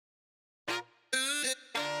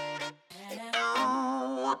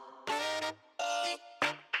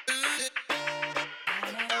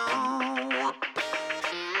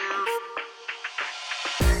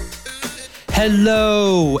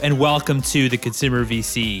Hello, and welcome to the Consumer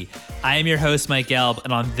VC. I am your host, Mike Gelb,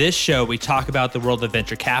 and on this show, we talk about the world of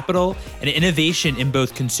venture capital and innovation in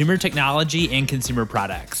both consumer technology and consumer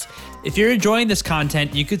products. If you're enjoying this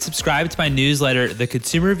content, you could subscribe to my newsletter,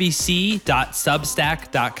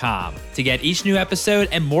 theconsumervc.substack.com, to get each new episode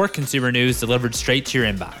and more consumer news delivered straight to your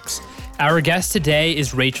inbox. Our guest today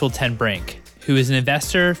is Rachel Brink, who is an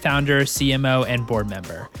investor, founder, CMO, and board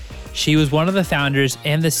member. She was one of the founders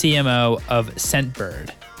and the CMO of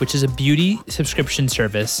Scentbird, which is a beauty subscription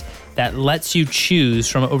service that lets you choose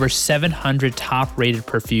from over 700 top-rated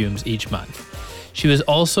perfumes each month. She was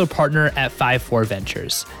also a partner at 54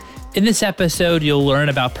 Ventures. In this episode, you'll learn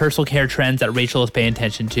about personal care trends that Rachel is paying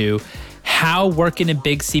attention to, how working in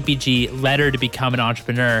big CPG led her to become an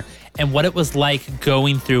entrepreneur, and what it was like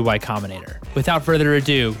going through Y Combinator. Without further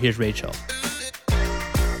ado, here's Rachel.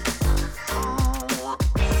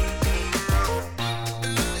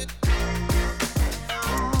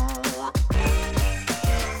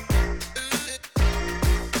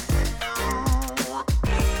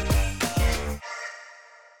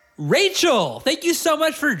 Rachel, thank you so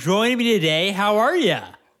much for joining me today. How are you?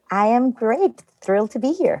 I am great. Thrilled to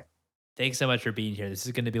be here. Thanks so much for being here. This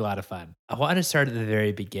is going to be a lot of fun. I want to start at the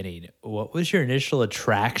very beginning. What was your initial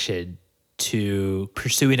attraction to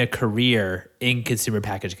pursuing a career in consumer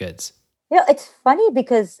packaged goods? You know, it's funny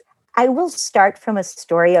because I will start from a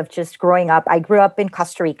story of just growing up. I grew up in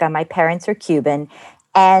Costa Rica. My parents are Cuban,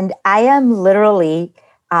 and I am literally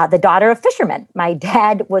the daughter of fishermen. My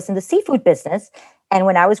dad was in the seafood business. And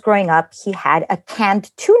when I was growing up, he had a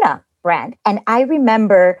canned tuna brand. And I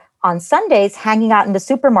remember on Sundays hanging out in the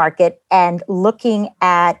supermarket and looking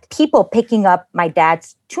at people picking up my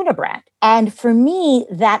dad's tuna brand. And for me,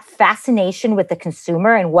 that fascination with the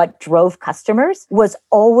consumer and what drove customers was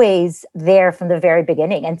always there from the very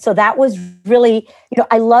beginning. And so that was really,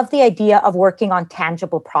 I love the idea of working on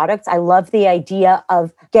tangible products. I love the idea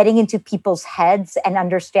of getting into people's heads and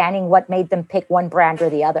understanding what made them pick one brand or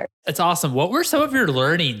the other. That's awesome. What were some of your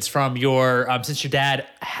learnings from your, since your dad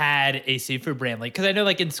had a seafood brand? Because I know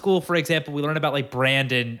in school, for example, we learn about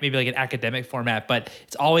brand in maybe an academic format, but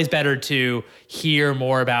it's always better to hear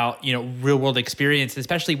more about, real world experience,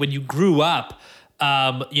 especially when you grew up,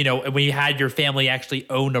 and when you had your family actually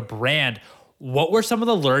own a brand. What were some of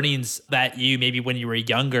the learnings that you maybe when you were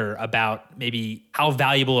younger about maybe how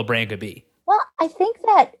valuable a brand could be? Well, I think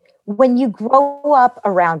that when you grow up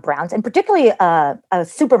around brands, and particularly a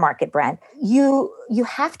supermarket brand, you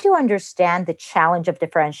have to understand the challenge of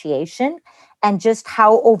differentiation and just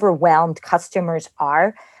how overwhelmed customers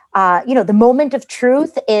are. The moment of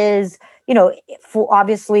truth is, for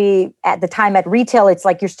obviously at the time at retail, it's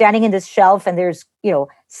like you're standing in this shelf and there's,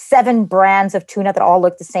 7 brands of tuna that all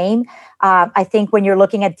look the same. I think when you're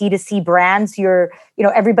looking at D2C brands,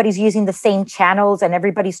 everybody's using the same channels and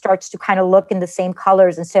everybody starts to kind of look in the same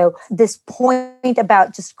colors. And so this point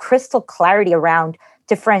about just crystal clarity around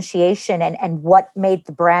differentiation and what made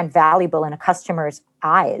the brand valuable in a customer's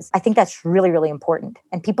eyes, I think that's really, really important.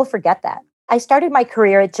 And people forget that. I started my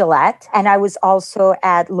career at Gillette, and I was also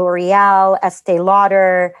at L'Oreal, Estee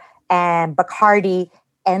Lauder, and Bacardi,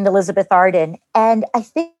 and Elizabeth Arden. And I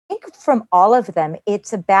think from all of them,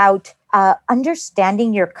 it's about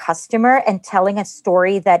understanding your customer and telling a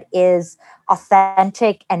story that is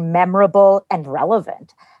authentic and memorable and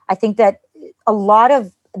relevant. I think that a lot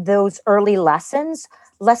of those early lessons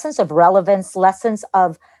of relevance, lessons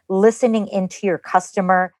of listening into your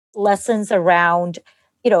customer, lessons around,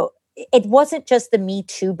 it wasn't just the Me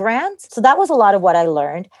Too brands. So that was a lot of what I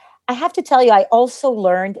learned. I have to tell you, I also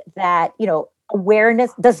learned that,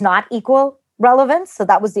 awareness does not equal relevance. So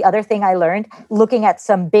that was the other thing I learned, looking at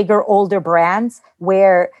some bigger, older brands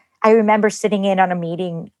where I remember sitting in on a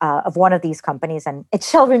meeting of one of these companies, and it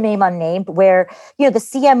shall remain unnamed, where, the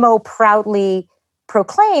CMO proudly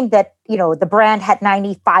proclaimed that, the brand had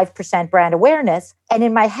 95% brand awareness. And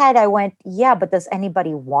in my head, I went, yeah, but does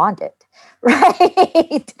anybody want it?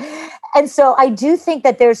 Right? And so I do think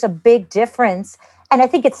that there's a big difference. And I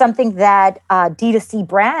think it's something that D2C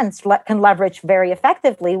brands can leverage very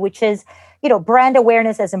effectively, which is, brand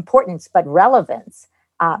awareness as importance, but relevance,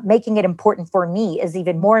 making it important for me is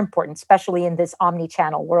even more important, especially in this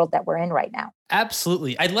omni-channel world that we're in right now.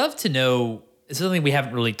 Absolutely. I'd love to know, it's something we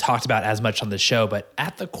haven't really talked about as much on the show, but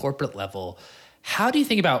at the corporate level, how do you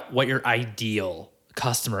think about what your ideal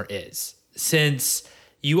customer is? Since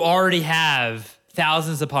you already have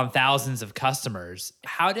thousands upon thousands of customers,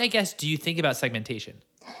 how do you think about segmentation?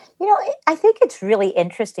 I think it's really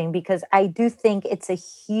interesting because I do think it's a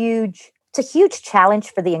huge it's a huge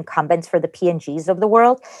challenge for the incumbents, for the P&Gs of the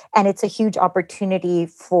world. And it's a huge opportunity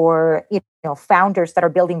for, founders that are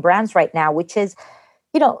building brands right now, which is,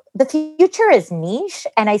 the future is niche.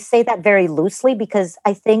 And I say that very loosely because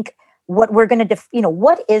I think what we're going to,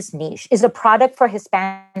 what is niche? Is a product for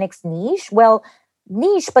Hispanics niche? Well,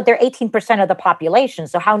 niche, but they're 18% of the population.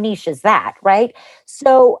 So how niche is that, right?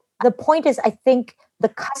 So the point is, I think the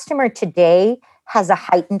customer today has a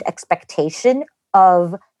heightened expectation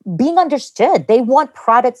of being understood. They want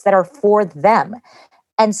products that are for them.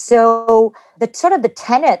 And so the sort of the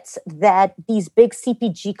tenets that these big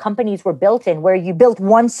CPG companies were built in, where you built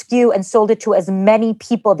one SKU and sold it to as many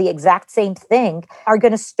people, the exact same thing, are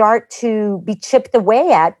going to start to be chipped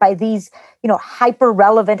away at by these, hyper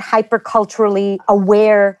relevant, hyper culturally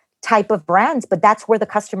aware type of brands. But that's where the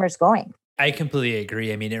customer's going. I completely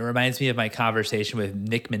agree. I mean, it reminds me of my conversation with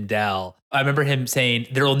Nick Mindell. I remember him saying,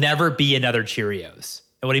 there will never be another Cheerios.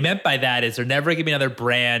 And what he meant by that is there'll never going to be another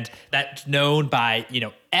brand that's known by,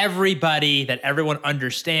 everybody, that everyone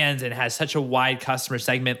understands and has such a wide customer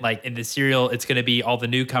segment. Like in the cereal, it's going to be all the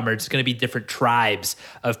newcomers. It's going to be different tribes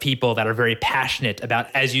of people that are very passionate about,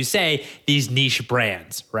 as you say, these niche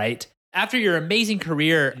brands, right? After your amazing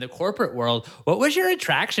career in the corporate world, what was your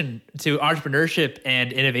attraction to entrepreneurship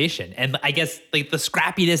and innovation? And I guess like the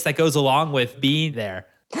scrappiness that goes along with being there.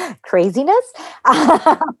 Craziness,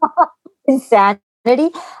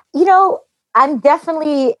 insanity. I'm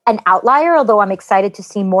definitely an outlier, although I'm excited to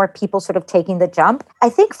see more people sort of taking the jump. I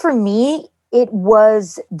think for me, it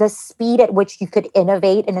was the speed at which you could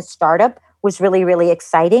innovate in a startup was really, really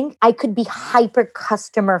exciting. I could be hyper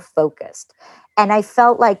customer focused. And I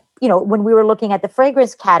felt like, when we were looking at the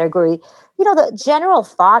fragrance category, the general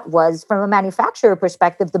thought was from a manufacturer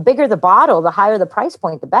perspective, the bigger the bottle, the higher the price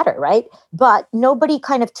point, the better, right? But nobody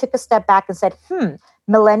kind of took a step back and said,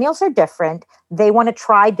 millennials are different. They want to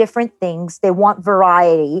try different things. They want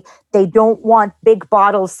variety. They don't want big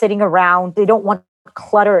bottles sitting around. They don't want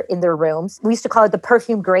clutter in their rooms. We used to call it the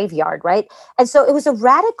perfume graveyard, right? And so it was a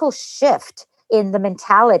radical shift in the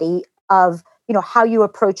mentality of, how you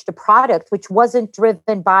approached a product, which wasn't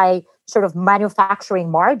driven by sort of manufacturing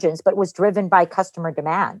margins, but was driven by customer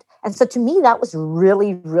demand. And so to me, that was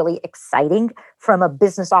really, really exciting from a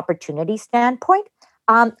business opportunity standpoint.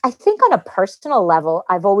 I think on a personal level,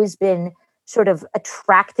 I've always been sort of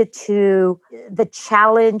attracted to the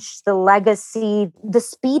challenge, the legacy, the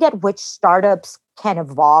speed at which startups can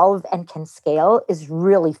evolve and can scale is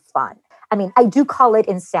really fun. I mean, I do call it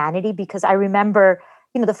insanity because I remember,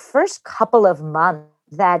 the first couple of months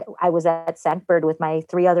that I was at Scentbird with my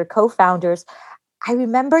 3 other co-founders, I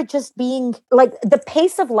remember just being like, the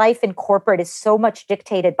pace of life in corporate is so much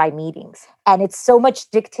dictated by meetings, and it's so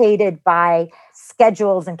much dictated by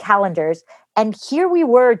schedules and calendars. And here we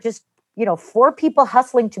were just, 4 people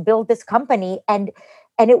hustling to build this company. And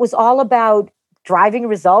it was all about driving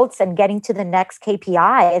results and getting to the next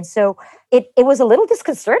KPI. And so it was a little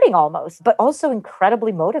disconcerting almost, but also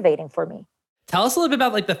incredibly motivating for me. Tell us a little bit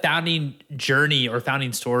about like the founding journey or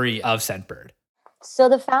founding story of Scentbird. So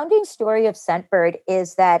the founding story of Scentbird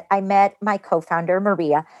is that I met my co-founder,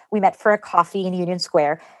 Maria. We met for a coffee in Union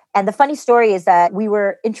Square. And the funny story is that we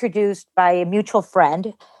were introduced by a mutual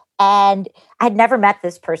friend, and I'd never met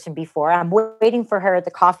this person before. I'm waiting for her at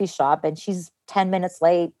the coffee shop, and she's 10 minutes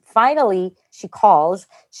late. Finally, she calls.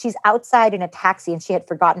 She's outside in a taxi, and she had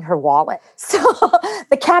forgotten her wallet. So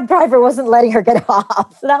the cab driver wasn't letting her get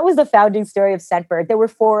off. So that was the founding story of Scentbird. There were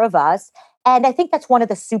 4 of us. And I think that's one of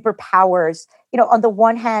the superpowers. On the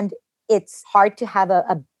one hand, it's hard to have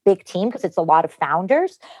a big team because it's a lot of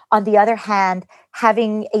founders. On the other hand,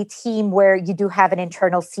 having a team where you do have an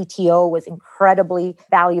internal CTO was incredibly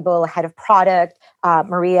valuable, head of product,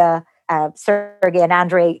 Maria, Sergey and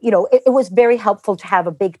Andre. It was very helpful to have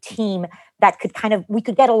a big team that we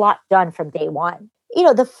could get a lot done from day one.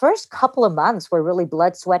 The first couple of months were really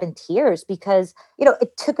blood, sweat, and tears because,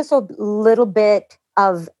 it took us a little bit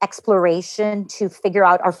of exploration to figure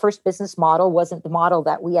out our first business model wasn't the model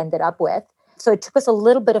that we ended up with. So it took us a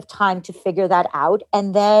little bit of time to figure that out.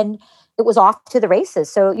 And then it was off to the races.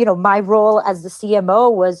 So, my role as the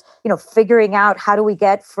CMO was, figuring out how do we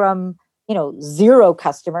get from, 0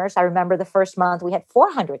 customers. I remember the first month we had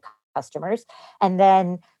 400 customers and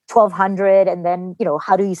then 1,200. And then,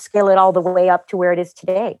 how do you scale it all the way up to where it is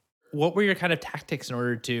today? What were your kind of tactics in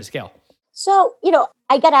order to scale? So,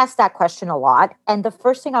 I get asked that question a lot. And the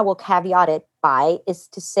first thing I will caveat it by is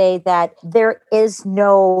to say that there is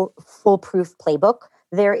no foolproof playbook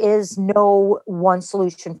There is no one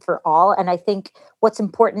solution for all. And I think what's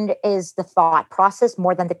important is the thought process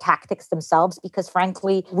more than the tactics themselves, because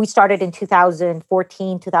frankly, we started in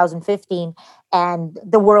 2014, 2015, and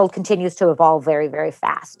the world continues to evolve very, very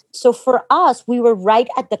fast. So for us, we were right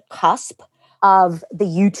at the cusp of the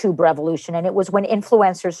YouTube revolution. And it was when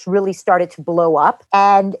influencers really started to blow up.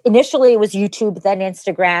 And initially it was YouTube, then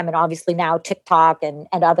Instagram, and obviously now TikTok and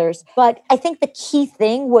others. But I think the key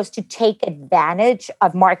thing was to take advantage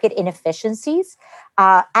of market inefficiencies.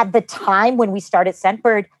 At the time when we started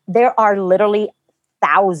Scentbird, there are literally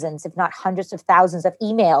thousands, if not hundreds of thousands of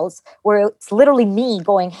emails where it's literally me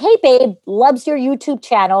going, hey, babe, loves your YouTube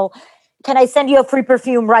channel. Can I send you a free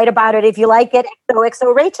perfume? Write about it if you like it.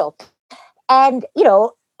 XOXO Rachel. And,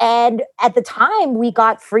 and at the time we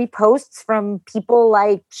got free posts from people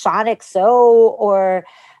like Sean XO or,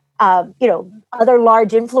 other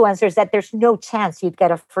large influencers that there's no chance you'd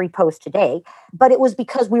get a free post today. But it was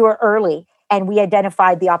because we were early and we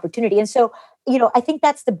identified the opportunity. And so, I think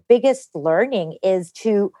that's the biggest learning is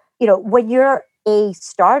to, when you're a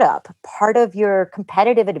startup, part of your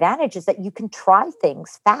competitive advantage is that you can try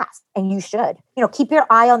things fast, and you should. Keep your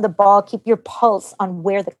eye on the ball, keep your pulse on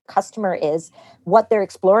where the customer is, what they're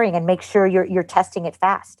exploring, and make sure you're testing it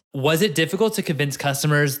fast. Was it difficult to convince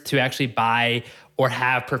customers to actually buy or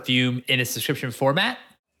have perfume in a subscription format?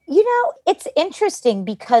 It's interesting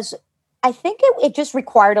because I think it just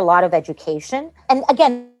required a lot of education. And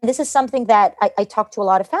again, this is something that I talk to a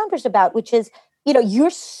lot of founders about, which is, you're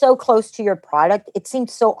so close to your product. It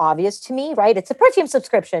seems so obvious to me, right? It's a perfume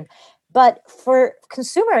subscription. But for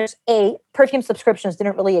consumers, perfume subscriptions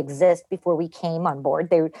didn't really exist before we came on board.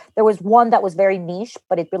 There was one that was very niche,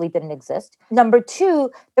 but it really didn't exist. Number two,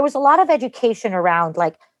 there was a lot of education around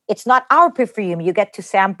it's not our perfume. You get to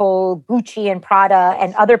sample Gucci and Prada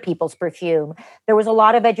and other people's perfume. There was a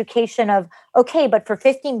lot of education of, okay, but for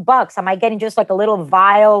 $15, am I getting just a little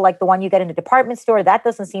vial like the one you get in the department store? That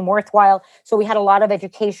doesn't seem worthwhile. So we had a lot of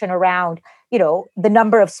education around, the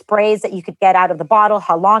number of sprays that you could get out of the bottle,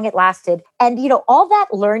 how long it lasted. And, all that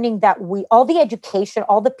learning all the education,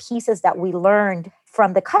 all the pieces that we learned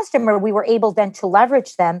from the customer, we were able then to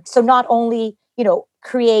leverage them. So not only,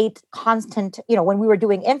 create content, when we were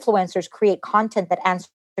doing influencers, create content that answered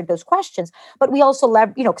those questions, but we also,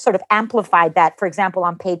 sort of amplified that. For example,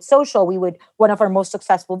 on paid social, one of our most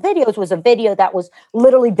successful videos was a video that was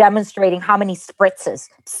literally demonstrating how many spritzes.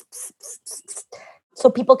 So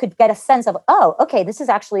people could get a sense of, oh, okay, this is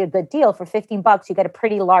actually a good deal. For $15, you get a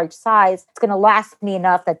pretty large size. It's going to last me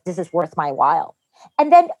enough that this is worth my while.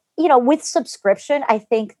 And then, with subscription, I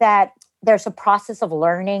think that there's a process of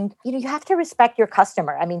learning. You have to respect your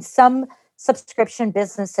customer. I mean, some subscription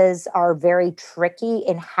businesses are very tricky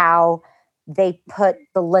in how they put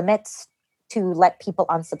the limits to let people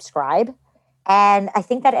unsubscribe. And I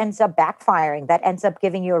think that ends up backfiring. That ends up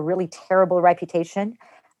giving you a really terrible reputation.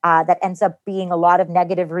 That ends up being a lot of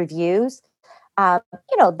negative reviews.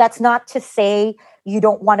 That's not to say you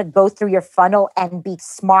don't want to go through your funnel and be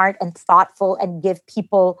smart and thoughtful and give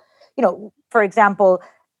people, for example,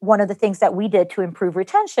 one of the things that we did to improve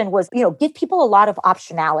retention was, give people a lot of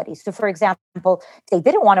optionality. So for example, if they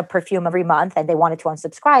didn't want a perfume every month and they wanted to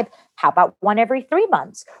unsubscribe, how about one every 3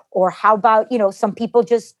 months? Or how about, some people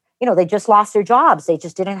just, they just lost their jobs. They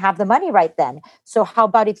just didn't have the money right then. So how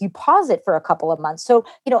about if you pause it for a couple of months? So,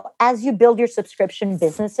 as you build your subscription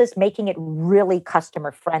businesses, making it really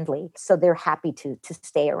customer friendly so they're happy to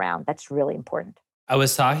stay around. That's really important. I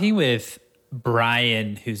was talking with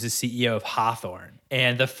Brian, who's the CEO of Hawthorne,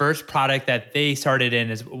 and the first product that they started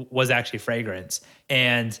in was actually fragrance.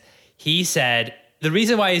 And he said the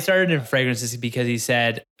reason why he started in fragrance is because he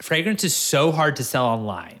said fragrance is so hard to sell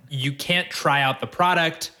online. You can't try out the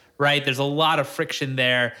product, right? There's a lot of friction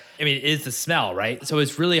there. I mean, it is the smell, right? So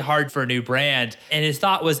it's really hard for a new brand. And his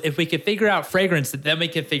thought was, if we could figure out fragrance, then we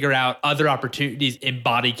can figure out other opportunities in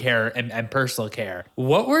body care and personal care.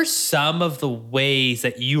 What were some of the ways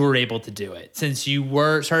that you were able to do it? Since you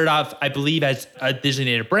started off, I believe, as a digitally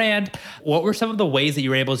native brand, what were some of the ways that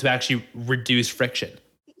you were able to actually reduce friction?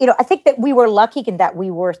 I think that we were lucky in that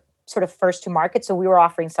we were sort of first to market. So we were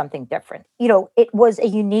offering something different. It was a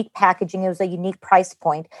unique packaging. It was a unique price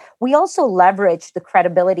point. We also leveraged the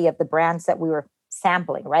credibility of the brands that we were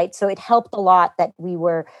sampling, right? So it helped a lot that we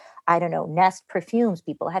were, Nest Perfumes,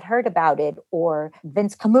 people had heard about it, or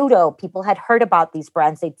Vince Camuto, people had heard about these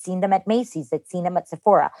brands. They'd seen them at Macy's, they'd seen them at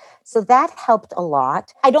Sephora. So that helped a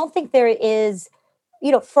lot. I don't think there is,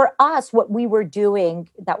 for us, what we were doing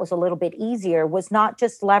that was a little bit easier was not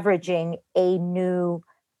just leveraging a new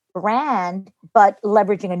brand, but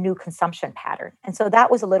leveraging a new consumption pattern. And so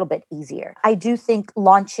that was a little bit easier. I do think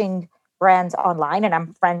launching brands online, and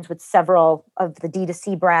I'm friends with several of the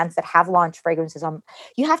D2C brands that have launched fragrances.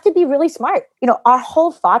 You have to be really smart. Our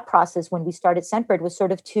whole thought process when we started Scentbird was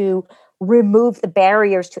sort of to remove the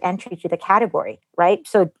barriers to entry to the category, right?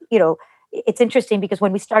 So, it's interesting because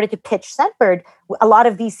when we started to pitch Scentbird, a lot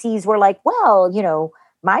of VCs were like, well,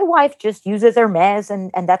 my wife just uses Hermes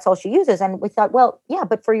and that's all she uses. And we thought, well, yeah,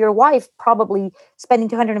 but for your wife, probably spending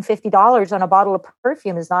 $250 on a bottle of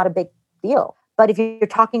perfume is not a big deal. But if you're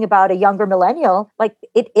talking about a younger millennial, like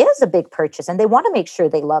it is a big purchase and they want to make sure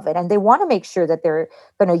they love it and they want to make sure that they're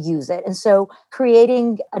going to use it. And so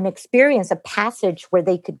creating an experience, a passage where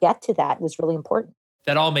they could get to that was really important.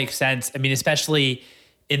 That all makes sense. I mean, especially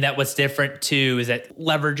in that what's different too is that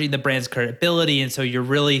leveraging the brand's credibility. And so you're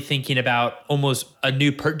really thinking about almost a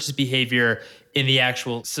new purchase behavior in the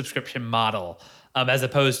actual subscription model, as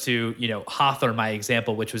opposed to, Hawthorne, my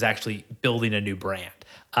example, which was actually building a new brand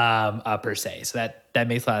per se. So that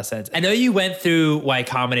makes a lot of sense. I know you went through Y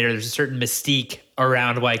Combinator. There's a certain mystique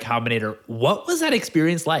around Y Combinator. What was that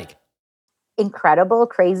experience like? Incredible,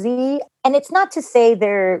 crazy. And it's not to say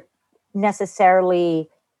they're necessarily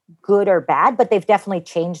good or bad, but they've definitely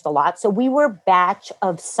changed a lot. So we were batch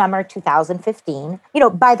of summer 2015.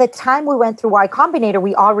 By the time we went through Y Combinator,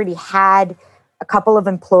 we already had a couple of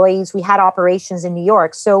employees. We had operations in New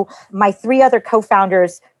York. So my 3 other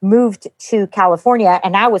co-founders moved to California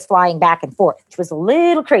and I was flying back and forth, which was a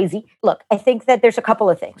little crazy. Look, I think that there's a couple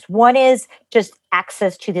of things. One is just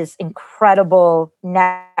access to this incredible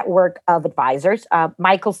network of advisors.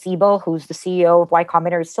 Michael Siebel, who's the CEO of Y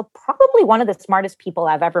Combinator, is still probably one of the smartest people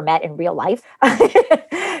I've ever met in real life.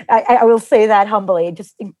 I will say that humbly.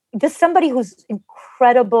 Just somebody who's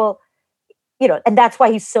incredible, and that's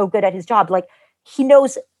why he's so good at his job. Like, he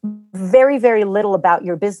knows very, very little about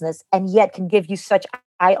your business and yet can give you such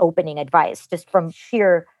eye-opening advice just from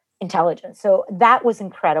sheer intelligence. So that was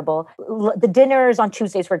incredible. The dinners on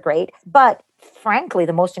Tuesdays were great, but frankly,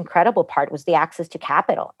 the most incredible part was the access to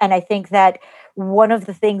capital. And I think that one of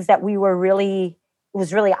the things that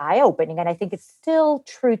was really eye-opening, and I think it's still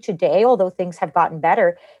true today, although things have gotten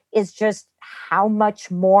better, is just how much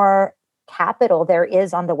more capital there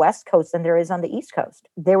is on the West Coast than there is on the East Coast.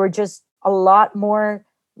 There were just a lot more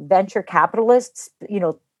venture capitalists,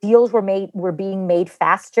 deals were being made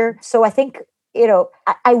faster. So I think,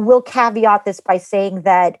 I will caveat this by saying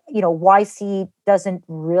that, YC doesn't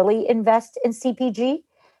really invest in CPG.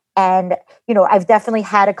 And, I've definitely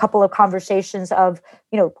had a couple of conversations of,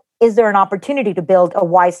 is there an opportunity to build a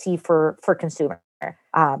YC for consumer?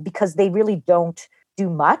 Because they really don't do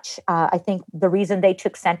much. I think the reason they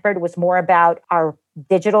took Scentbird was more about our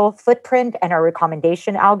digital footprint and our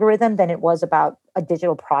recommendation algorithm than it was about a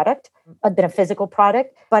digital product, than a physical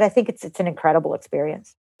product. But I think it's an incredible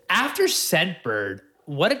experience. After Scentbird,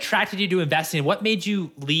 what attracted you to investing? What made you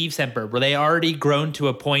leave Scentbird? Were they already grown to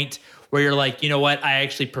a point where you're like, you know what, I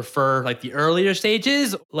actually prefer like the earlier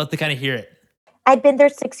stages? Love to kind of hear it. I'd been there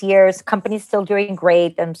 6 years. Company's still doing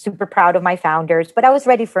great. I'm super proud of my founders, but I was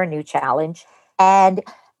ready for a new challenge. And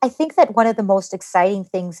I think that one of the most exciting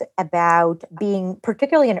things about being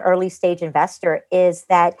particularly an early stage investor is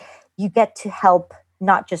that you get to help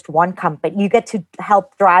not just one company. You get to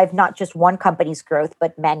help drive not just one company's growth,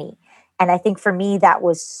 but many. And I think for me, that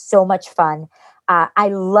was so much fun. I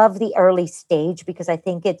love the early stage because I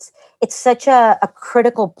think it's such a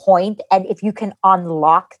critical point. And if you can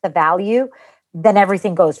unlock the value, then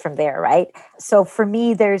everything goes from there, right? So for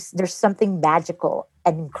me, there's something magical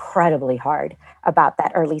and incredibly hard about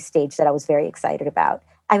that early stage that I was very excited about.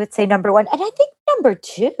 I would say number one. And I think number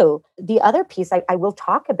two, the other piece I will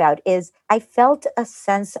talk about is I felt a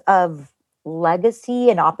sense of legacy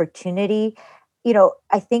and opportunity.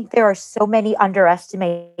 I think there are so many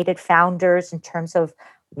underestimated founders in terms of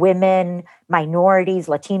women, minorities,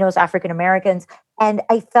 Latinos, African Americans. And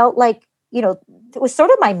I felt like, it was sort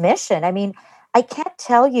of my mission. I mean, I can't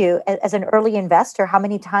tell you as an early investor how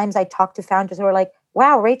many times I talked to founders who are like,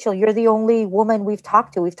 wow, Rachel, you're the only woman we've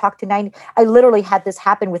talked to. We've talked to 90. I literally had this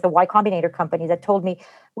happen with a Y Combinator company that told me,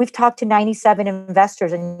 we've talked to 97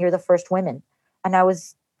 investors and you're the first woman. And I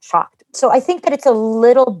was shocked. So I think that it's a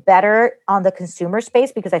little better on the consumer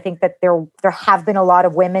space because I think that there have been a lot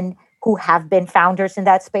of women who have been founders in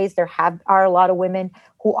that space. There are a lot of women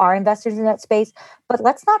who are investors in that space. But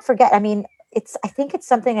let's not forget, I mean, I think it's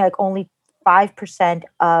something like only 5%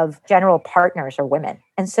 of general partners are women.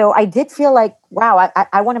 And so I did feel like, wow,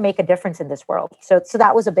 I want to make a difference in this world. So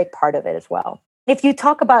that was a big part of it as well. If you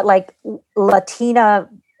talk about like Latina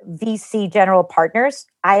VC general partners,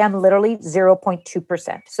 I am literally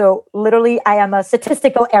 0.2%. So literally I am a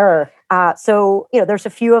statistical error. So there's a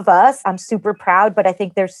few of us. I'm super proud, but I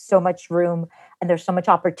think there's so much room and there's so much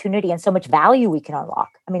opportunity and so much value we can unlock.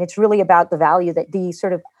 I mean, it's really about the value that the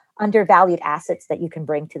sort of undervalued assets that you can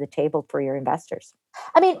bring to the table for your investors.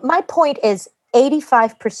 I mean, my point is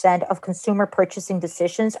 85% of consumer purchasing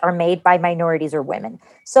decisions are made by minorities or women.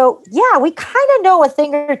 So, yeah, we kind of know a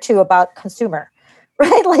thing or two about consumer,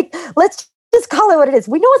 right? Like, let's just call it what it is.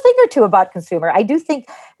 We know a thing or two about consumer. I do think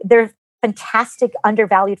there are fantastic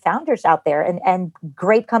undervalued founders out there and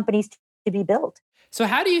great companies to be built. So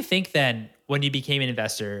how do you think then, when you became an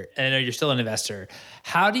investor, and I know you're still an investor,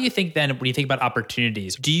 how do you think then, when you think about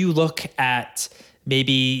opportunities, do you look at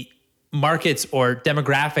maybe markets or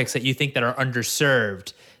demographics that you think that are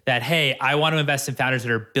underserved, that, hey, I want to invest in founders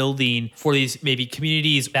that are building for these maybe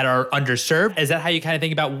communities that are underserved? Is that how you kind of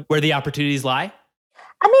think about where the opportunities lie?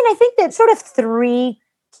 I mean, I think that sort of three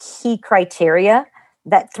key criteria,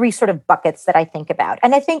 that three sort of buckets that I think about.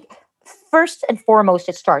 And I think first and foremost,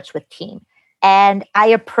 it starts with team. And I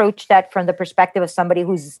approach that from the perspective of somebody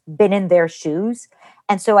who's been in their shoes.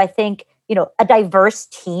 And so I think, a diverse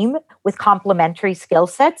team with complementary skill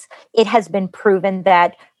sets, it has been proven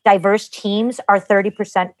that diverse teams are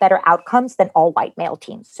 30% better outcomes than all white male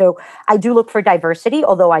teams. So I do look for diversity,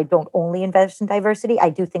 although I don't only invest in diversity. I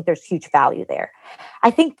do think there's huge value there.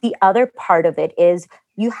 I think the other part of it is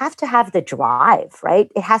you have to have the drive, right?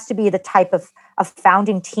 It has to be the type of a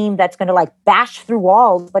founding team that's going to like bash through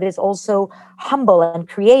walls, but is also humble and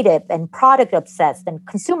creative and product obsessed and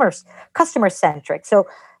customer centric. So,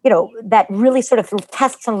 that really sort of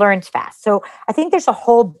tests and learns fast. So I think there's a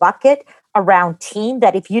whole bucket around team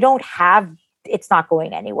that if you don't have, it's not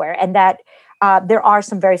going anywhere. And that there are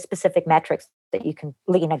some very specific metrics that you can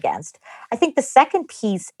lean against. I think the second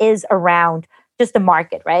piece is around just the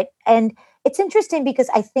market, right? And it's interesting because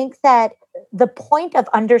I think that the point of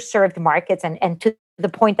underserved markets and to the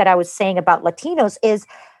point that I was saying about Latinos is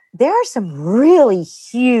there are some really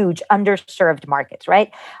huge underserved markets,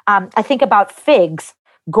 right? I think about figs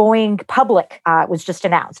going public was just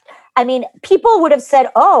announced. I mean, people would have said,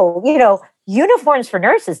 oh, uniforms for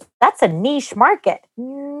nurses, that's a niche market.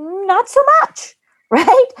 Not so much,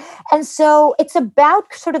 right? And so it's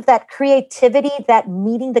about sort of that creativity, that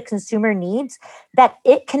meeting the consumer needs, that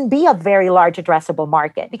it can be a very large addressable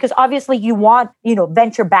market. Because obviously you want,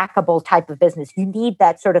 venture backable type of business. You need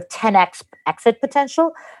that sort of 10x exit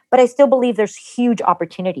potential. But I still believe there's huge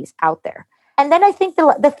opportunities out there. And then I think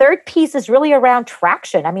the third piece is really around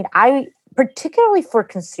traction. I mean, particularly for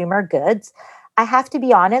consumer goods, I have to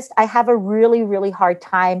be honest, I have a really, really hard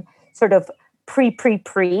time sort of pre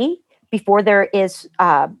before there is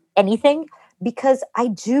anything, because I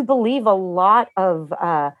do believe a lot of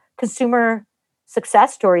consumer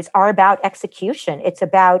success stories are about execution. It's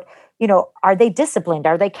about, are they disciplined?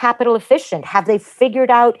 Are they capital efficient? Have they figured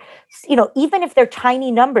out, even if they're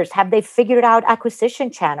tiny numbers, have they figured out acquisition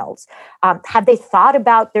channels? Have they thought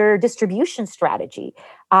about their distribution strategy?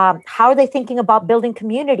 How are they thinking about building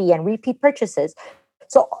community and repeat purchases?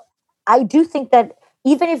 So I do think that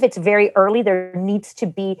even if it's very early, there needs to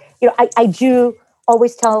be, I do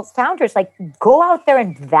always tell founders, like, go out there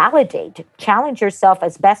and validate, challenge yourself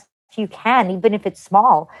as best you can, even if it's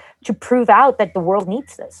small, to prove out that the world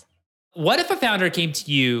needs this. What if a founder came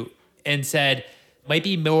to you and said, might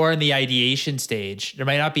be more in the ideation stage, there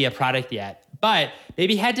might not be a product yet, but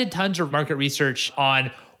maybe had did tons of market research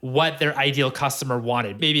on what their ideal customer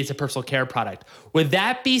wanted. Maybe it's a personal care product. Would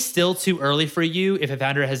that be still too early for you if a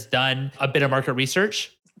founder has done a bit of market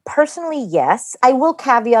research? Personally, yes. I will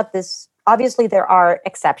caveat this. Obviously, there are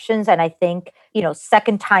exceptions. And I think,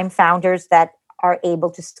 second-time founders that are able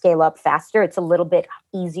to scale up faster, it's a little bit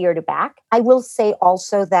easier to back. I will say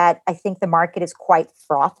also that I think the market is quite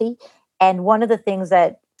frothy. And one of the things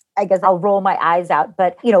that I guess I'll roll my eyes out.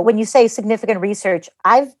 But, when you say significant research,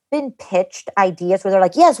 I've been pitched ideas where they're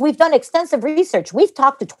like, yes, we've done extensive research. We've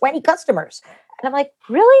talked to 20 customers. And I'm like,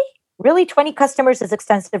 really? Really? 20 customers is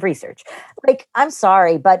extensive research? Like, I'm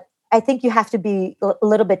sorry, but I think you have to be a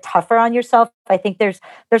little bit tougher on yourself. I think there's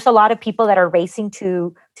a lot of people that are racing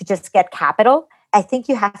to just get capital. I think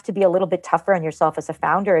you have to be a little bit tougher on yourself as a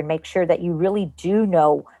founder and make sure that you really do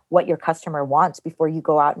know what your customer wants before you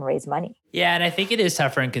go out and raise money. Yeah, and I think it is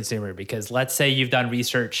tougher in consumer because let's say you've done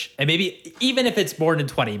research and maybe even if it's more than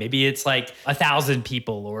 20, maybe it's like 1,000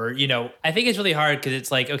 people or, I think it's really hard because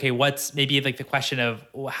it's like, okay, what's maybe like the question of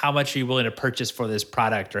how much are you willing to purchase for this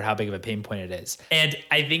product or how big of a pain point it is. And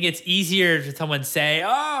I think it's easier for someone say,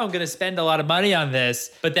 oh, I'm going to spend a lot of money on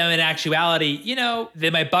this. But then in actuality, they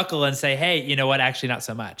might buckle and say, hey, you know what, actually not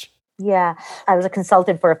so much. Yeah, I was a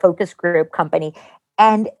consultant for a focus group company.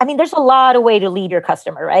 And I mean, there's a lot of way to lead your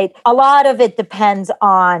customer, right? A lot of it depends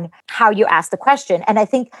on how you ask the question. And I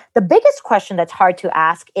think the biggest question that's hard to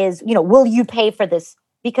ask is, will you pay for this?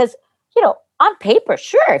 Because, on paper,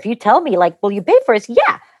 sure. If you tell me like, will you pay for this?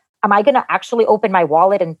 Yeah. Am I going to actually open my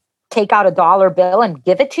wallet and take out a dollar bill and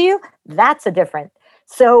give it to you? That's a different.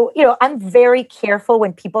 So, I'm very careful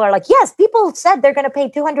when people are like, yes, people said they're going to pay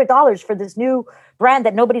 $200 for this new brand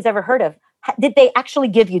that nobody's ever heard of. Did they actually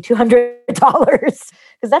give you $200? Because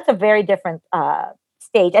that's a very different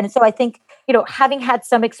stage. And so I think, having had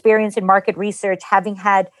some experience in market research, having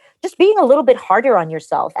had just being a little bit harder on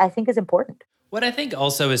yourself, I think is important. What I think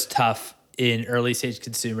also is tough in early stage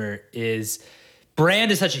consumer is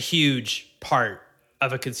brand is such a huge part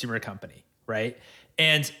of a consumer company, right?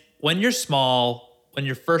 And when you're small, when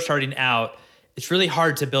you're first starting out, it's really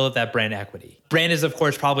hard to build that brand equity. Brand is, of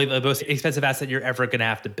course, probably the most expensive asset you're ever going to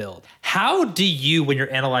have to build. How do you, when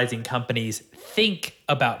you're analyzing companies, think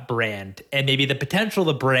about brand and maybe the potential of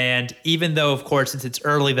the brand, even though, of course, since it's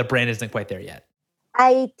early, the brand isn't quite there yet?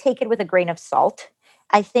 I take it with a grain of salt.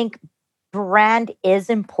 I think brand is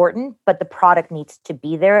important, but the product needs to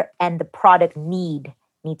be there and the product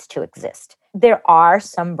needs to exist. There are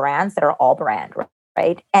some brands that are all brand,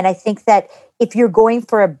 right? And I think that if you're going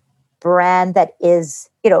for a brand that is,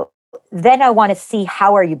 then I want to see,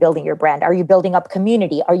 how are you building your brand? Are you building up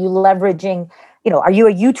community? Are you leveraging, are you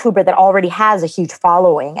a YouTuber that already has a huge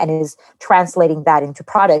following and is translating that into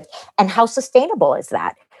product? And how sustainable is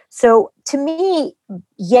that? So to me,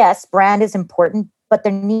 yes, brand is important, but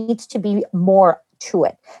there needs to be more to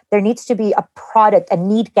it. There needs to be a product, a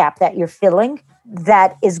need gap that you're filling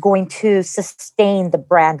that is going to sustain the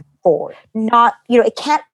brand forward. Not, it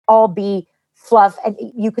can't all be fluff, and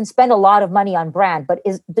you can spend a lot of money on brand, but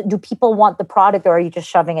do people want the product, or are you just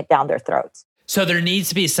shoving it down their throats? So there needs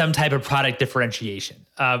to be some type of product differentiation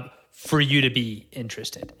for you to be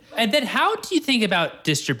interested. And then how do you think about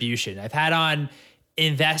distribution? I've had on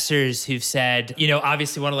investors who've said,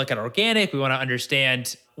 obviously we want to look at organic. We want to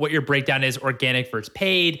understand what your breakdown is, organic versus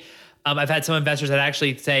paid. I've had some investors that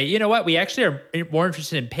actually say, you know what, we actually are more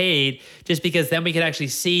interested in paid, just because then we can actually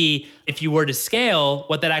see, if you were to scale,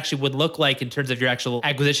 what that actually would look like in terms of your actual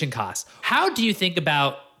acquisition costs. How do you think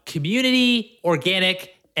about community,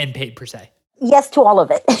 organic, and paid per se? Yes to all of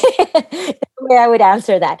it. That's the way I would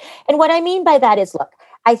answer that. And what I mean by that is, look,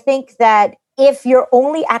 I think that if your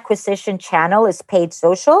only acquisition channel is paid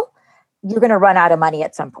social, you're going to run out of money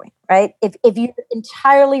at some point, right? If you're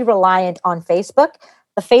entirely reliant on Facebook,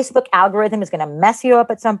 the Facebook algorithm is going to mess you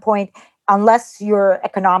up at some point. Unless your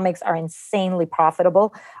economics are insanely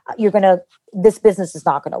profitable, this business is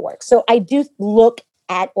not going to work. So I do look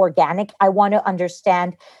at organic. I want to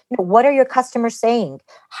understand, what are your customers saying?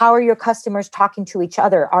 How are your customers talking to each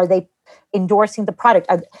other? Are they endorsing the product?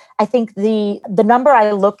 I think the number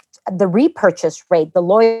I looked, the repurchase rate, the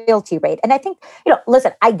loyalty rate. And I think,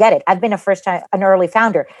 listen, I get it. I've been an early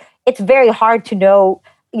founder. It's very hard to know,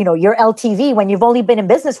 your LTV when you've only been in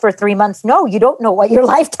business for 3 months. No, you don't know what your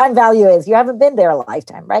lifetime value is. You haven't been there a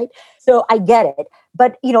lifetime, right? So I get it.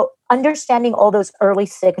 But, understanding all those early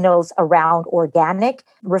signals around organic,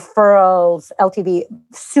 referrals, LTV,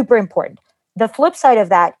 super important. The flip side of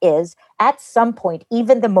that is, at some point,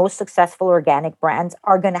 even the most successful organic brands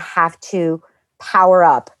are going to have to power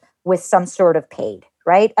up with some sort of paid,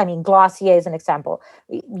 right? I mean, Glossier is an example.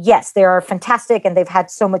 Yes, they are fantastic and they've had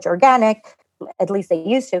so much organic, at least they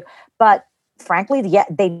used to, but frankly,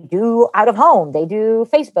 they do out of home, they do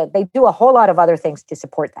Facebook, they do a whole lot of other things to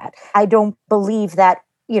support that. I don't believe that,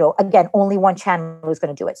 again, only one channel is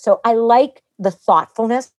going to do it. So I like the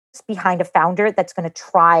thoughtfulness behind a founder that's going to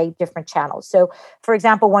try different channels. So, for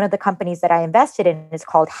example, one of the companies that I invested in is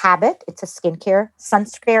called Habit. It's a skincare,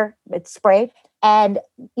 sunscare, it's spray. And,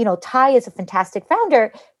 Ty is a fantastic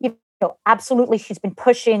founder. Absolutely, she's been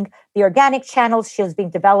pushing the organic channels. She's been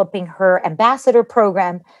developing her ambassador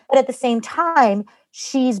program. But at the same time,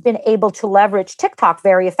 she's been able to leverage TikTok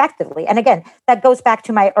very effectively. And again, that goes back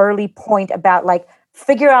to my early point about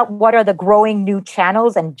figure out what are the growing new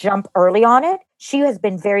channels and jump early on it. She has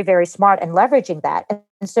been very, very smart in leveraging that.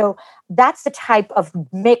 And so that's the type of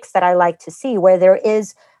mix that I like to see, where there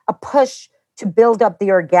is a push to build up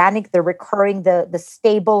the organic, the recurring, the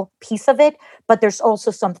stable piece of it. But there's also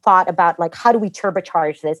some thought about how do we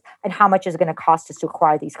turbocharge this and how much is it going to cost us to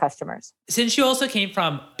acquire these customers? Since you also came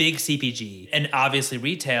from big CPG and obviously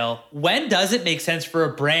retail, when does it make sense for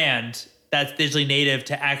a brand that's digitally native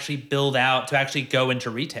to actually build out, to actually go into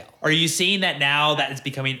retail? Are you seeing that now that it's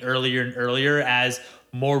becoming earlier and earlier as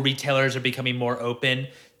more retailers are becoming more open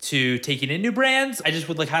to taking in new brands? I just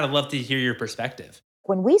would kind of love to hear your perspective.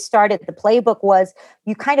 When we started, the playbook was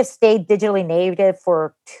you kind of stayed digitally native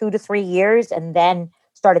for 2 to 3 years and then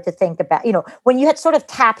started to think about, when you had sort of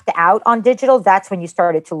tapped out on digital, that's when you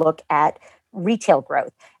started to look at retail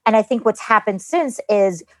growth. And I think what's happened since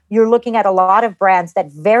is you're looking at a lot of brands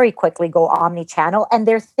that very quickly go omni-channel, and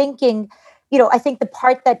they're thinking, I think the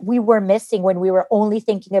part that we were missing when we were only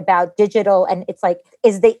thinking about digital, and it's like,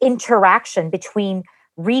 is the interaction between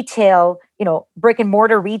retail, brick and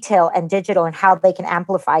mortar retail and digital, and how they can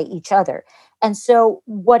amplify each other. And so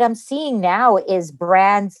what I'm seeing now is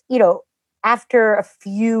brands, after a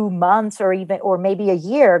few months or maybe a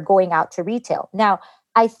year going out to retail. Now,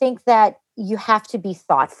 I think that you have to be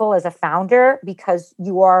thoughtful as a founder because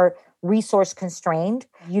you are resource constrained.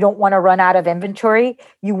 You don't want to run out of inventory.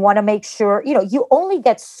 You want to make sure, you only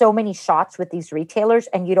get so many shots with these retailers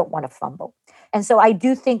and you don't want to fumble. And so I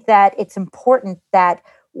do think that it's important that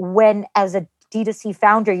when, as a D2C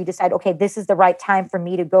founder, you decide, okay, this is the right time for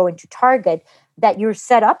me to go into Target, that you're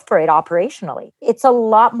set up for it operationally. It's a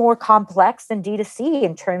lot more complex than D2C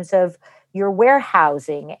in terms of your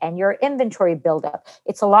warehousing and your inventory buildup.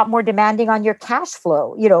 It's a lot more demanding on your cash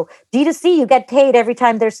flow. D2C, you get paid every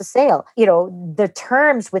time there's a sale. The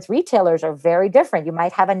terms with retailers are very different. You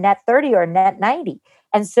might have a net 30 or a net 90.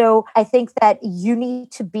 And so I think that you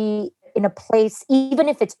need to be in a place, even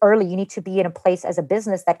if it's early, you need to be in a place as a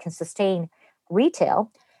business that can sustain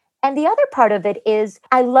retail. And the other part of it is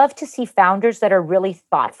I love to see founders that are really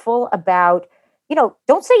thoughtful about,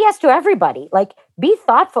 don't say yes to everybody. Like, be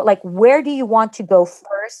thoughtful. Like, where do you want to go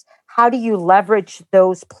first? How do you leverage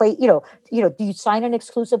those do you sign an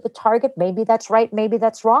exclusive with Target? Maybe that's right. Maybe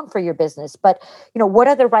that's wrong for your business. But, what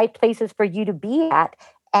are the right places for you to be at?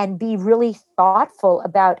 And be really thoughtful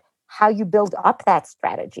about how you build up that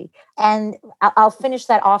strategy. And I'll finish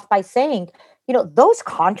that off by saying, those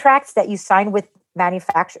contracts that you sign with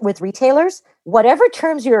with retailers, whatever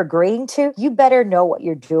terms you're agreeing to, you better know what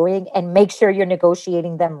you're doing and make sure you're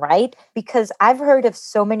negotiating them right. Because I've heard of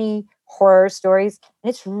so many horror stories, and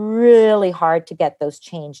it's really hard to get those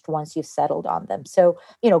changed once you've settled on them. So,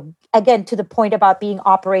 again, to the point about being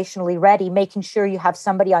operationally ready, making sure you have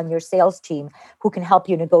somebody on your sales team who can help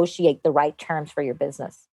you negotiate the right terms for your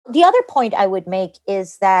business. The other point I would make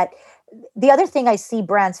is that the other thing I see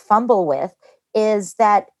brands fumble with is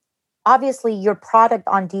that obviously your product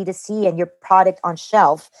on D2C and your product on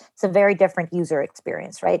shelf, it's a very different user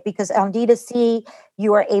experience, right? Because on D2C,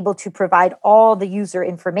 you are able to provide all the user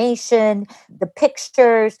information, the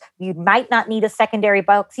pictures. You might not need a secondary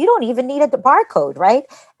box. You don't even need a barcode, right?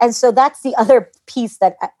 And so that's the other piece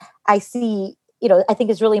that I see, I think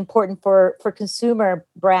is really important for consumer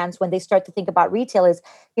brands when they start to think about retail is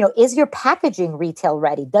your packaging retail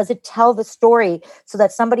ready? Does it tell the story so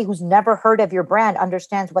that somebody who's never heard of your brand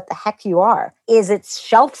understands what the heck you are? Is it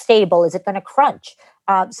shelf stable? Is it going to crunch?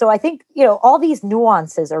 So I think, all these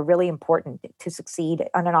nuances are really important to succeed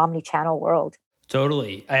on an omni-channel world.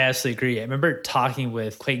 Totally. I absolutely agree. I remember talking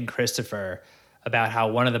with Clayton Christopher about how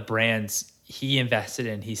one of the brands he invested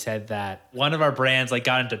in, he said that one of our brands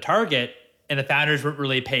got into Target and the founders weren't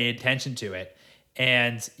really paying attention to it.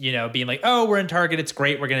 And, being like, oh, we're in Target, it's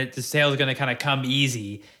great. The sales are going to kind of come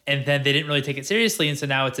easy. And then they didn't really take it seriously. And so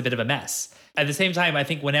now it's a bit of a mess. At the same time, I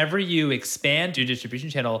think whenever you expand your distribution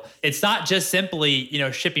channel, it's not just simply,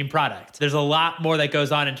 shipping product. There's a lot more that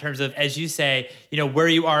goes on in terms of, as you say, where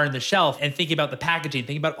you are in the shelf and thinking about the packaging,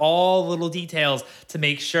 thinking about all the little details to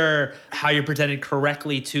make sure how you're presented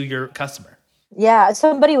correctly to your customer. Yeah,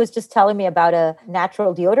 somebody was just telling me about a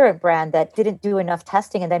natural deodorant brand that didn't do enough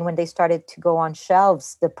testing. And then when they started to go on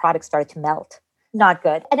shelves, the product started to melt. Not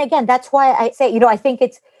good. And again, that's why I say, I think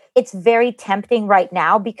it's very tempting right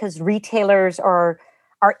now because retailers are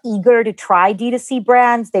eager to try D2C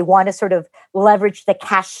brands. They want to sort of leverage the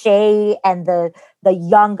cachet and the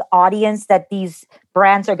young audience that these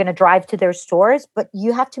brands are going to drive to their stores. But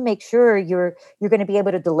you have to make sure you're going to be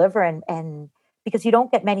able to deliver and because you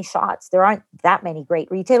don't get many shots. There aren't that many great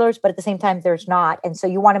retailers, but at the same time, there's not. And so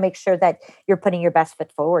you want to make sure that you're putting your best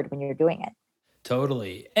foot forward when you're doing it.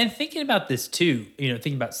 Totally. And thinking about this too,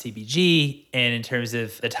 thinking about CPG and in terms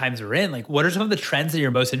of the times we're in, what are some of the trends that you're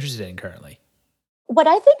most interested in currently? What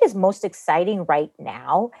I think is most exciting right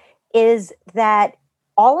now is that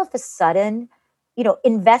all of a sudden,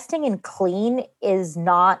 investing in clean is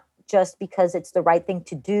not just because it's the right thing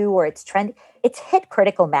to do or it's trendy. It's hit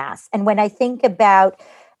critical mass. And when I think about,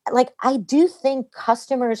 I do think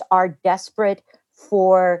customers are desperate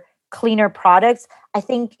for cleaner products. I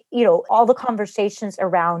think, all the conversations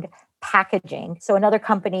around packaging. So another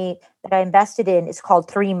company that I invested in is called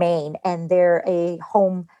 3Main, and they're a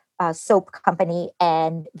home soap company,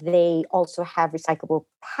 and they also have recyclable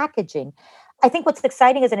packaging. I think what's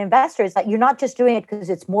exciting as an investor is that you're not just doing it because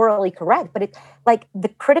it's morally correct, but it's like the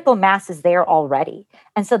critical mass is there already.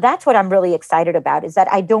 And so that's what I'm really excited about, is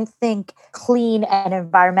that I don't think clean and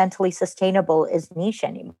environmentally sustainable is niche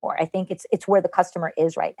anymore. I think it's where the customer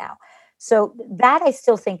is right now. So that I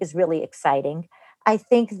still think is really exciting. I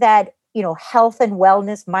think that, health and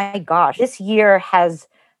wellness, my gosh, this year has,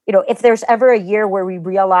 if there's ever a year where we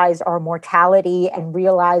realize our mortality and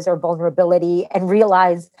realize our vulnerability and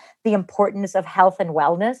realize the importance of health and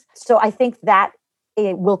wellness. So I think that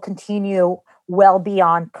it will continue well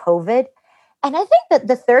beyond COVID. And I think that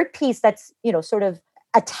the third piece that's, sort of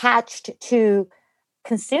attached to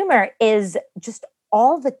consumer is just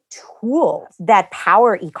all the tools that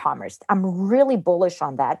power e-commerce. I'm really bullish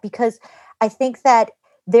on that because I think that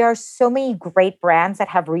there are so many great brands that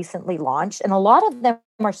have recently launched, and a lot of them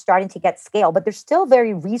are starting to get scale, but they're still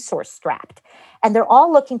very resource strapped. And they're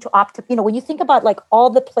all looking to when you think about like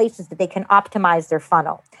all the places that they can optimize their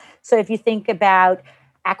funnel. So if you think about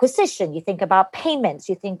acquisition, you think about payments,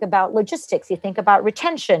 you think about logistics, you think about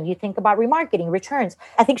retention, you think about remarketing, returns.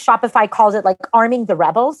 I think Shopify calls it like arming the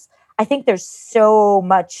rebels. I think there's so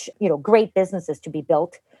much, great businesses to be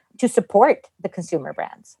built to support the consumer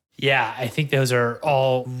brands. Yeah, I think those are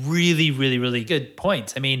all really, really, really good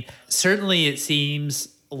points. I mean, certainly it seems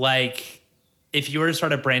like if you were to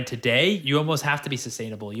start a brand today, you almost have to be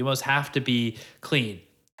sustainable. You almost have to be clean.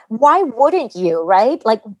 Why wouldn't you, right?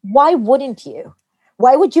 Like, why wouldn't you?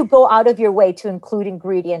 Why would you go out of your way to include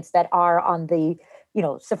ingredients that are on the,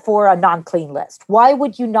 Sephora non-clean list? Why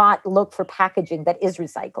would you not look for packaging that is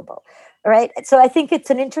recyclable? Right. So I think it's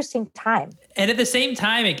an interesting time. And at the same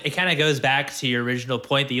time, it kind of goes back to your original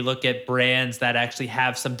point that you look at brands that actually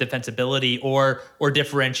have some defensibility or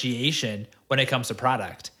differentiation when it comes to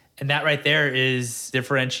product. And that right there is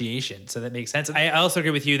differentiation. So that makes sense. I also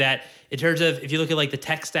agree with you that in terms of, if you look at like the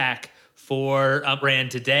tech stack for a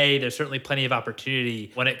brand today, there's certainly plenty of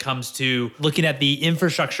opportunity when it comes to looking at the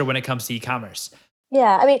infrastructure when it comes to e-commerce.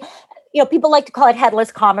 Yeah. I mean, people like to call it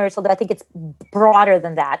headless commerce, although I think it's broader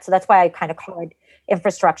than that. So that's why I kind of call it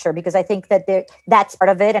infrastructure, because I think that that's part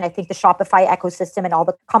of it. And I think the Shopify ecosystem and all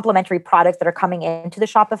the complementary products that are coming into the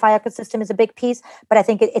Shopify ecosystem is a big piece. But I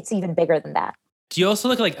think it's even bigger than that. Do you also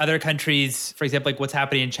look at like other countries, for example, like what's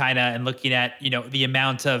happening in China and looking at, the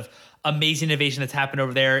amount of amazing innovation that's happened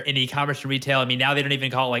over there in e-commerce and retail? I mean, now they don't even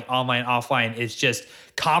call it like online, offline. It's just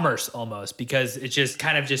commerce almost, because it's just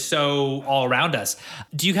kind of just so all around us.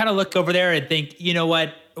 Do you kind of look over there and think,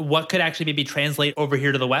 what could actually maybe translate over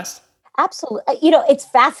here to the West? Absolutely. It's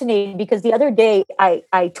fascinating because the other day I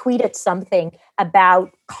tweeted something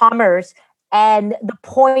about commerce. And the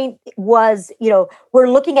point was, we're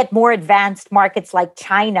looking at more advanced markets like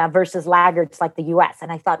China versus laggards like the US.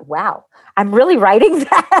 And I thought, wow, I'm really writing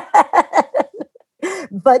that.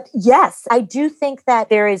 But yes, I do think that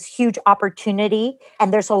there is huge opportunity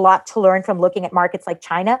and there's a lot to learn from looking at markets like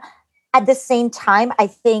China. At the same time, I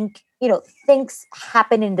think, things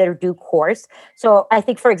happen in their due course. So I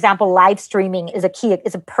think, for example, live streaming is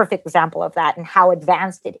a perfect example of that and how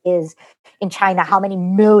advanced it is in China, how many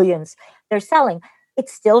millions they're selling.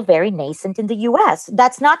 It's still very nascent in the US.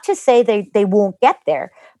 That's not to say they won't get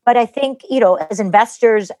there. But I think, as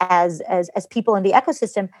investors, as people in the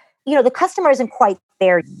ecosystem, the customer isn't quite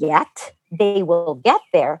there yet. They will get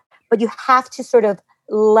there, but you have to sort of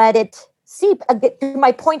let it seep. To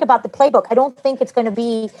my point about the playbook, I don't think it's going to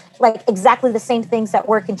be like exactly the same things that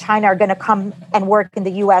work in China are going to come and work in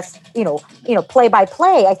the US, play by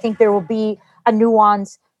play. I think there will be a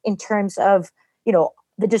nuance in terms of,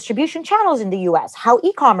 the distribution channels in the US, how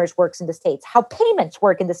e-commerce works in the States, how payments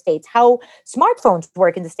work in the States, how smartphones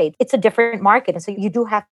work in the States. It's a different market. And so you do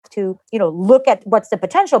have to, look at what's the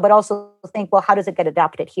potential, but also think, well, how does it get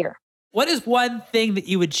adopted here? What is one thing that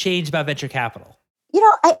you would change about venture capital?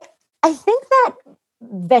 I think that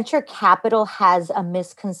venture capital has a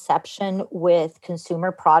misconception with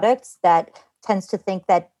consumer products that tends to think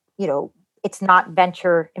that, it's not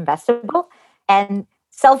venture investable. And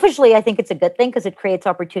selfishly, I think it's a good thing because it creates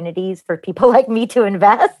opportunities for people like me to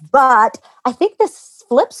invest. But I think the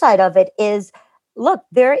flip side of it is, look,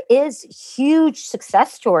 there is huge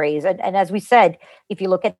success stories. And as we said, if you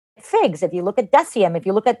look at Figs, if you look at Deciem, if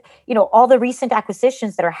you look at, all the recent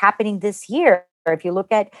acquisitions that are happening this year, or if you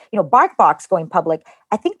look at, BarkBox going public,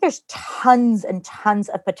 I think there's tons and tons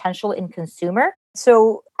of potential in consumer.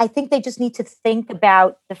 So I think they just need to think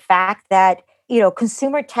about the fact that,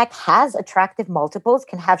 consumer tech has attractive multiples,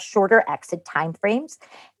 can have shorter exit timeframes,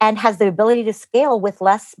 and has the ability to scale with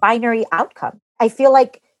less binary outcome. I feel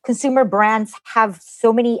like consumer brands have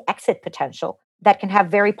so many exit potential that can have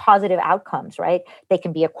very positive outcomes, right? They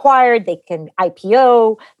can be acquired, they can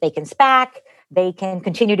IPO, they can SPAC. they can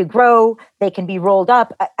continue to grow, they can be rolled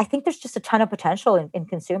up. I think there's just a ton of potential in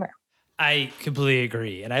consumer. I completely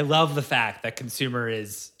agree. And I love the fact that consumer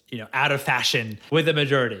is, out of fashion with the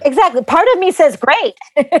majority. Exactly. Part of me says great.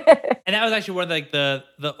 And that was actually one of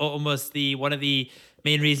one of the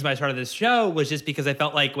main reasons why I started this show was just because I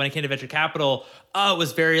felt like when it came to venture capital, it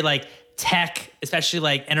was very like tech, especially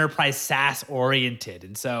like enterprise SaaS oriented.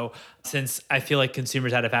 And so since I feel like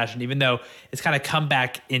consumers out of fashion, even though it's kind of come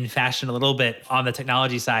back in fashion a little bit on the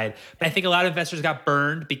technology side, but I think a lot of investors got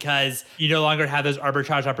burned because you no longer have those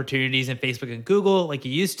arbitrage opportunities in Facebook and Google like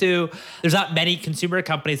you used to. There's not many consumer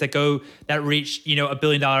companies that reach, $1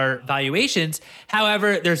 billion valuations.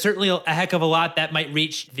 However, there's certainly a heck of a lot that might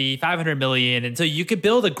reach the 500 million. And so you could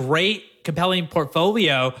build a great compelling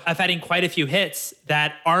portfolio of having quite a few hits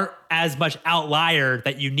that aren't as much outlier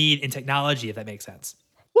that you need in technology, if that makes sense.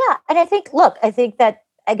 Yeah. And I think that,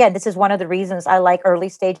 again, this is one of the reasons I like early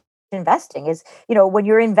stage investing is, when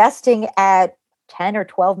you're investing at 10 or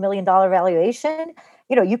 $12 million valuation,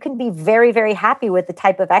 you can be very, very happy with the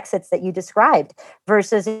type of exits that you described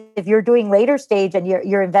versus if you're doing later stage and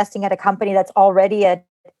you're investing at a company that's already at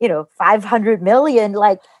 500 million,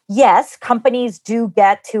 like, yes, companies do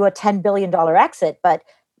get to a $10 billion exit, but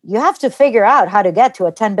you have to figure out how to get to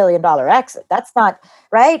a $10 billion exit. That's not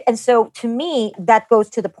right. And so to me, that goes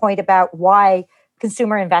to the point about why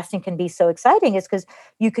consumer investing can be so exciting is because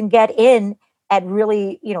you can get in at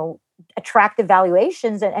really, attractive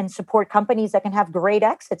valuations and support companies that can have great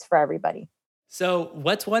exits for everybody. So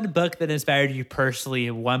what's one book that inspired you personally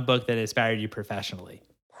and one book that inspired you professionally?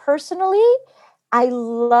 Personally, I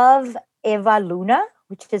love Eva Luna,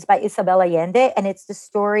 which is by Isabel Allende. And it's the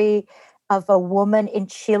story of a woman in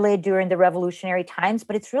Chile during the revolutionary times.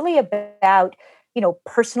 But it's really about,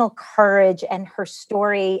 personal courage and her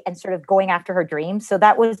story and sort of going after her dreams. So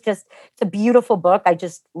that was it's a beautiful book. I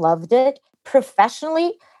just loved it.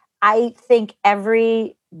 Professionally, I think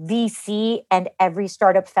every VC and every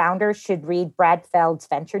startup founder should read Brad Feld's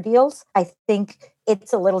Venture Deals. I think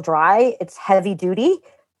it's a little dry. It's heavy duty,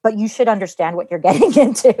 but you should understand what you're getting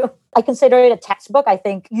into. I consider it a textbook. I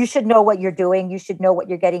think you should know what you're doing. You should know what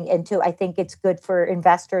you're getting into. I think it's good for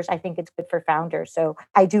investors. I think it's good for founders. So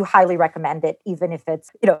I do highly recommend it, even if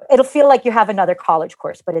it's, it'll feel like you have another college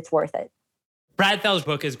course, but it's worth it. Brad Feld's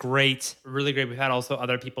book is great, really great. We've had also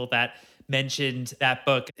other people that mentioned that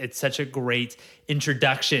book. It's such a great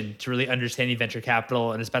introduction to really understanding venture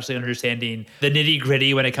capital and especially understanding the nitty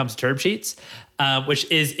gritty when it comes to term sheets, which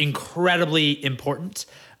is incredibly important.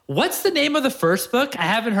 What's the name of the first book? I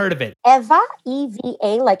haven't heard of it. Eva,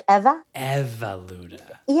 E-V-A, like Eva. Eva Luna.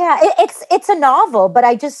 Yeah, it's a novel, but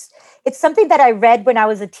it's something that I read when I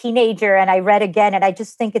was a teenager and I read again. And I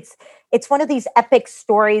just think it's one of these epic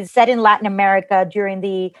stories set in Latin America during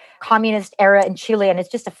the communist era in Chile. And it's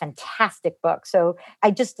just a fantastic book. So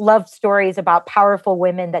I just love stories about powerful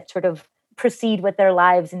women that sort of proceed with their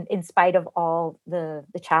lives in spite of all the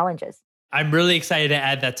challenges. I'm really excited to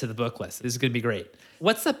add that to the book list. This is going to be great.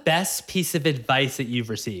 What's the best piece of advice that you've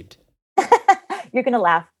received? You're going to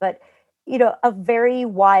laugh, but a very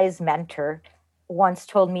wise mentor once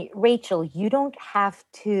told me, Rachel, you don't have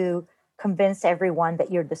to convince everyone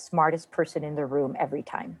that you're the smartest person in the room every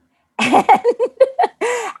time. And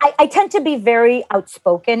I tend to be very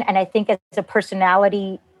outspoken. And I think as a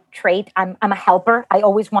personality trait, I'm a helper. I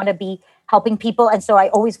always want to be helping people. And so I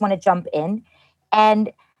always want to jump in.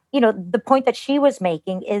 And, the point that she was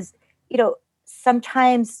making is,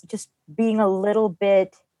 sometimes just being a little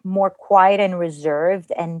bit more quiet and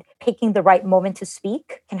reserved and picking the right moment to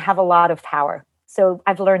speak can have a lot of power. So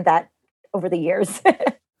I've learned that over the years.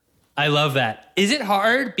 I love that. Is it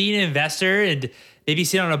hard being an investor and maybe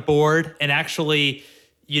sit on a board and actually,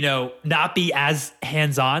 not be as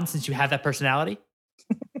hands-on since you have that personality?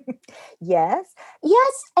 Yes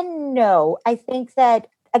and no. I think that,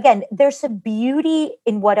 again, there's a beauty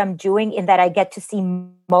in what I'm doing in that I get to see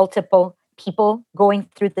multiple people going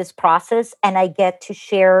through this process. And I get to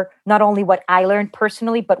share not only what I learned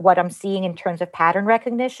personally, but what I'm seeing in terms of pattern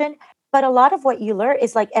recognition. But a lot of what you learn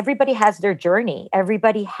is like everybody has their journey.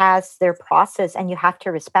 Everybody has their process and you have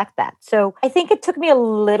to respect that. So I think it took me a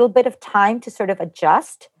little bit of time to sort of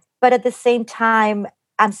adjust. But at the same time,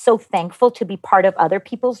 I'm so thankful to be part of other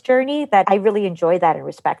people's journey that I really enjoy that and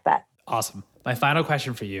respect that. Awesome. My final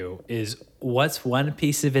question for you is, what's one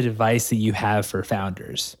piece of advice that you have for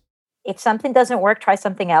founders? If something doesn't work, try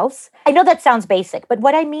something else. I know that sounds basic, but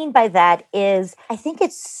what I mean by that is I think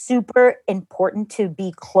it's super important to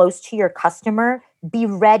be close to your customer, be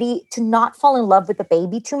ready to not fall in love with the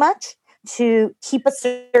baby too much. to keep a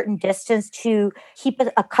certain distance, to keep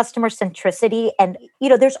a customer centricity. And,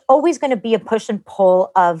 there's always going to be a push and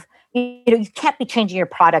pull of, you can't be changing your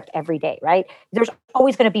product every day, right? There's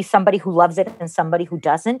always going to be somebody who loves it and somebody who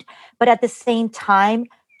doesn't. But at the same time,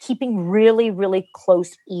 keeping really, really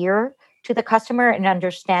close ear to the customer and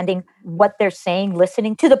understanding what they're saying,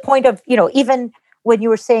 listening to the point of, even when you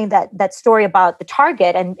were saying that story about the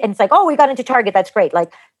Target and it's like, oh, we got into Target, that's great.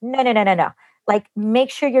 Like, no. Like,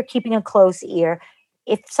 make sure you're keeping a close ear.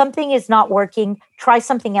 If something is not working, try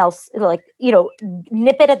something else. Like,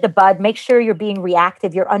 nip it at the bud. Make sure you're being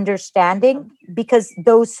reactive, you're understanding, because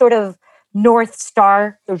those sort of North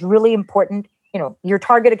Star, those really important, your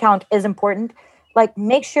target account is important. Like,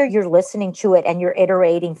 make sure you're listening to it and you're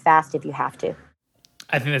iterating fast if you have to.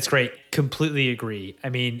 I think that's great. Completely agree. I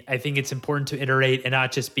mean, I think it's important to iterate and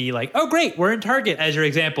not just be like, oh, great, we're in Target as your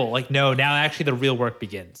example. Like, no, now actually the real work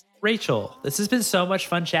begins. Rachel, this has been so much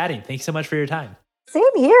fun chatting. Thanks so much for your time. Same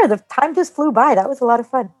here. The time just flew by. That was a lot of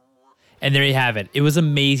fun. And there you have it. It was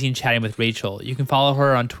amazing chatting with Rachel. You can follow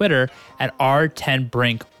her on Twitter at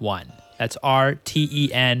R10Brink1. That's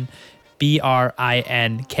RTENBRINK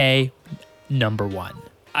number 1.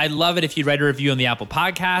 I'd love it if you'd write a review on the Apple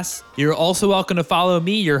Podcasts. You're also welcome to follow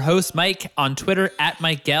me, your host, Mike, on Twitter at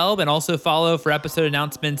Mike Gelb, and also follow for episode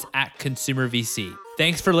announcements at Consumer VC.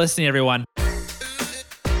 Thanks for listening, everyone.